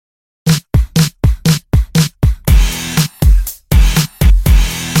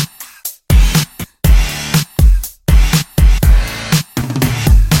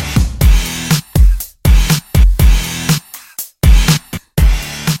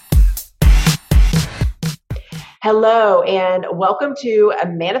Hello, and welcome to a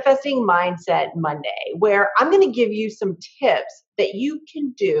Manifesting Mindset Monday, where I'm going to give you some tips that you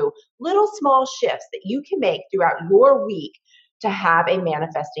can do, little small shifts that you can make throughout your week to have a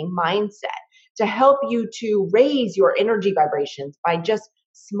manifesting mindset, to help you to raise your energy vibrations by just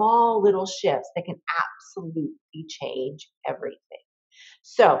small little shifts that can absolutely change everything.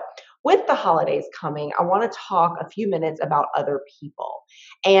 So, with the holidays coming, I want to talk a few minutes about other people.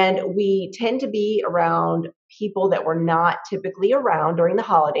 And we tend to be around people that we're not typically around during the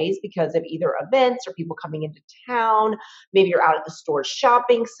holidays because of either events or people coming into town. Maybe you're out at the store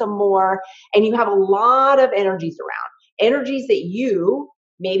shopping some more, and you have a lot of energies around, energies that you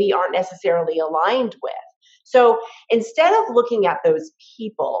maybe aren't necessarily aligned with. So instead of looking at those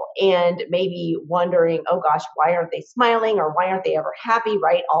people and maybe wondering, oh gosh, why aren't they smiling or why aren't they ever happy,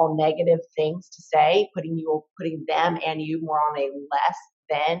 right? All negative things to say, putting them and you more on a less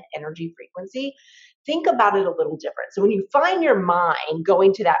than energy frequency. Think about it a little different. So when you find your mind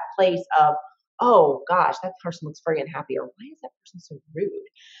going to that place of, oh gosh, that person looks very unhappy, or why is that person so rude?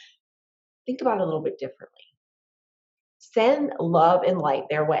 Think about it a little bit differently. Send love and light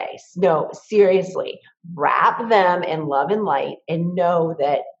their way. No, seriously, wrap them in love and light and know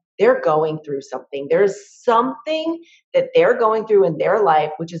that they're going through something. There's something that they're going through in their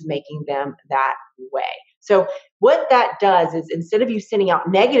life which is making them that way. So, what that does is instead of you sending out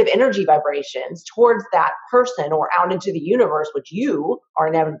negative energy vibrations towards that person or out into the universe, which you are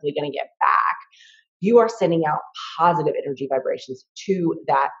inevitably going to get back, you are sending out positive energy vibrations to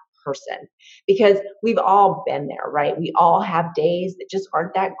that person because we've all been there, right? We all have days that just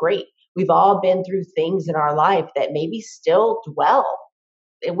aren't that great. We've all been through things in our life that maybe still dwell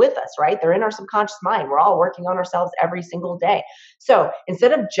with us, right? They're in our subconscious mind. We're all working on ourselves every single day. So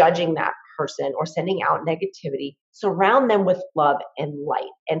instead of judging that person or sending out negativity, surround them with love and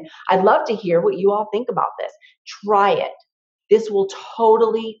light. And I'd love to hear what you all think about this. Try it. This will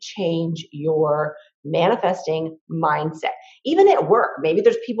totally change your manifesting mindset. Even at work, maybe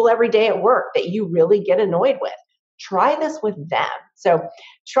there's people every day at work that you really get annoyed with. Try this with them. So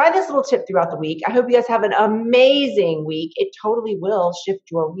try this little tip throughout the week. I hope you guys have an amazing week. It totally will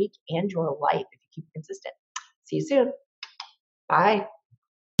shift your week and your life if you keep consistent. See you soon. Bye.